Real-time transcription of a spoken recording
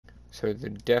So the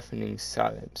deafening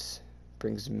silence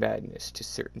brings madness to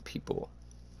certain people.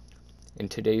 In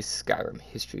today's Skyrim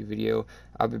history video,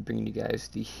 I'll be bringing you guys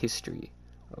the history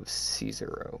of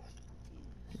Cicero.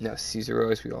 Now,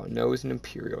 Cicero, as we all know, is an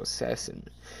imperial assassin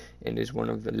and is one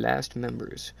of the last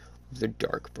members of the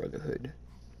Dark Brotherhood.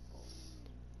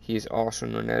 He is also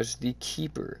known as the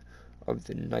Keeper of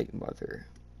the Night Mother.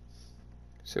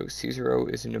 So Cicero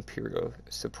is an imperial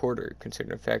supporter,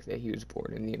 considering the fact that he was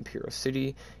born in the imperial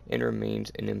city and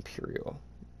remains an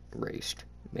imperial-raised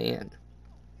man.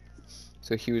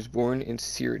 So he was born in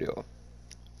Cyrodiil.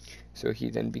 So he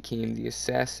then became the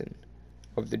assassin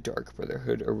of the Dark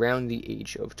Brotherhood around the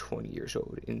age of 20 years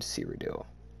old in Cyrodiil.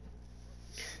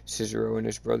 Cicero and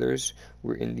his brothers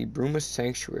were in the Bruma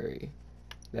Sanctuary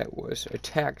that was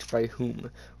attacked by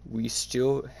whom we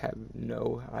still have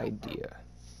no idea.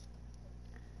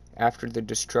 After the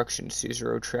destruction,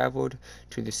 Cicero traveled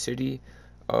to the city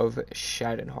of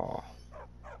Shadenhall,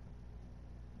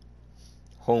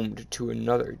 home to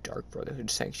another Dark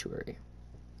Brotherhood sanctuary.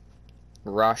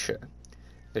 Rasha,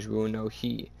 as we will know,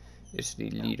 he is the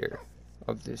leader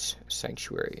of this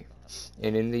sanctuary.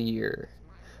 And in the year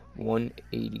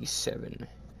 187,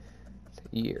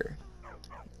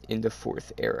 in the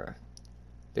Fourth Era,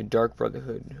 the Dark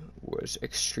Brotherhood was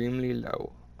extremely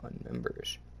low on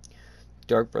members.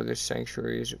 Dark Brother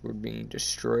sanctuaries were being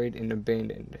destroyed and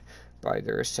abandoned by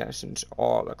their assassins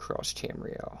all across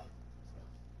Tamriel.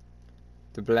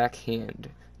 The Black Hand,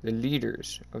 the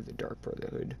leaders of the Dark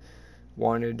Brotherhood,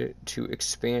 wanted to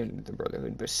expand the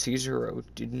Brotherhood, but Cicero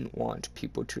didn't want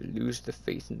people to lose the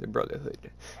faith in the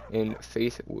Brotherhood, and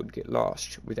faith would get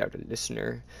lost without a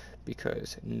listener,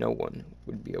 because no one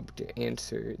would be able to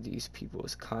answer these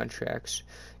people's contracts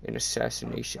and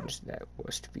assassinations that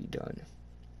was to be done.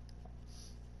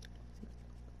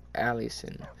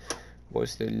 Allison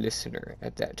was the listener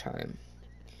at that time.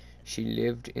 She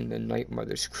lived in the Night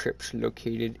Mother's crypt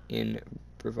located in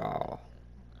Brival.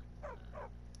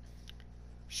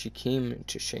 She came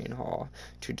to Shadenhall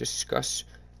to discuss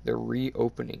the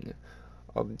reopening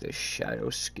of the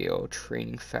Shadow Scale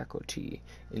training faculty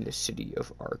in the city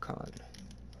of Archon.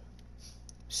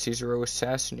 Cicero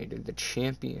assassinated the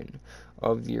champion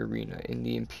of the arena in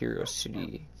the Imperial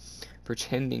City,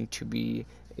 pretending to be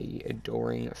an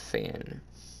adoring fan,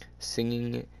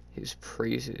 singing his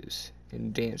praises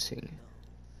and dancing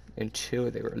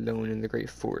until they were alone in the great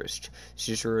forest.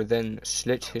 Cicero then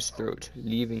slit his throat,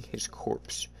 leaving his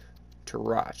corpse to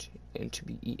rot and to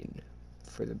be eaten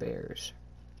for the bears.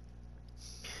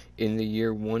 In the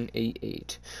year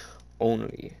 188,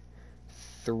 only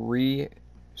 3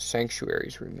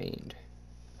 sanctuaries remained.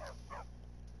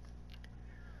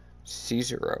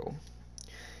 Cicero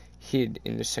hid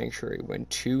in the sanctuary when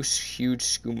 2 huge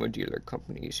skooma dealer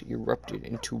companies erupted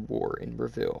into war in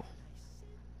Breville.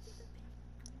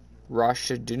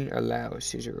 Rasha didn't allow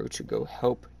Cicero to go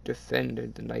help defend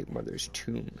the Night Mother's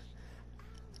tomb.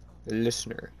 The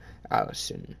listener,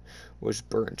 Allison, was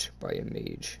burnt by a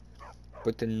mage,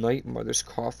 but the Night Mother's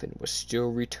coffin was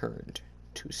still returned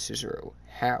to Cicero.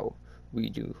 How? We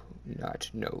do not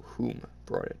know whom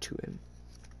brought it to him.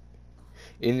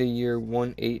 In the year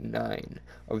 189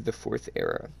 of the Fourth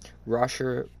Era,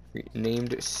 Rasha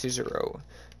named Cicero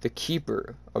the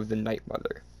Keeper of the Night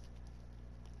Mother.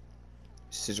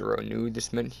 Cicero knew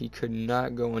this meant he could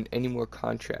not go on any more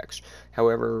contracts.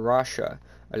 However, Rasha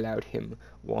allowed him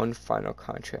one final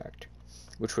contract,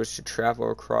 which was to travel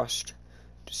across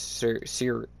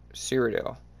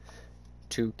Cyrodiil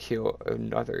to kill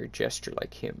another jester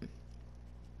like him.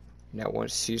 Now,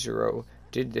 once Cicero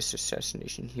did this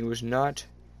assassination, he was not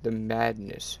the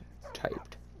madness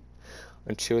type,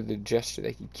 until the jester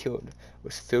that he killed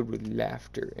was filled with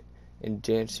laughter and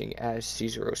dancing as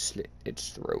Cicero slit its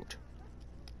throat.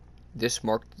 This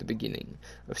marked the beginning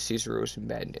of Cicero's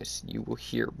madness you will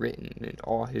hear written in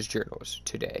all his journals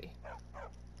today.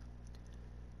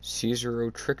 Cicero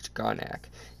tricked Gonak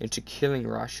into killing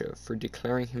Rasha for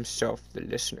declaring himself the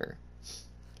listener.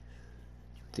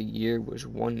 The year was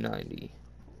 190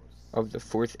 of the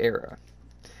Fourth Era,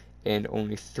 and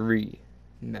only 3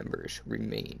 members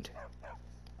remained.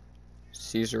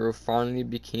 Cicero finally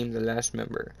became the last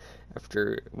member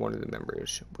after one of the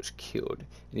members was killed, and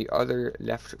the other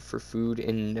left for food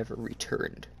and never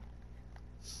returned.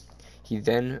 He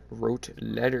then wrote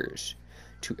letters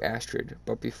to Astrid,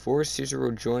 but before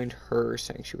Cicero joined her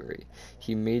sanctuary,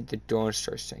 he made the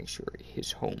Dawnstar Sanctuary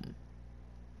his home.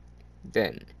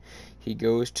 Then, he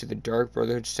goes to the Dark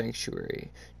Brotherhood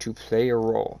Sanctuary to play a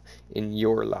role in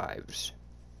your lives.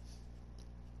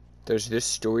 Does this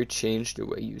story change the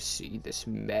way you see this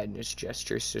madness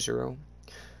jester, Cicero?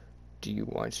 Do you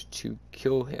want to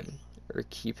kill him, or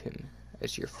keep him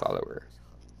as your follower.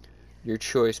 Your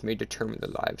choice may determine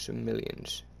the lives of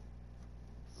millions.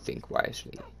 Think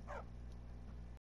wisely.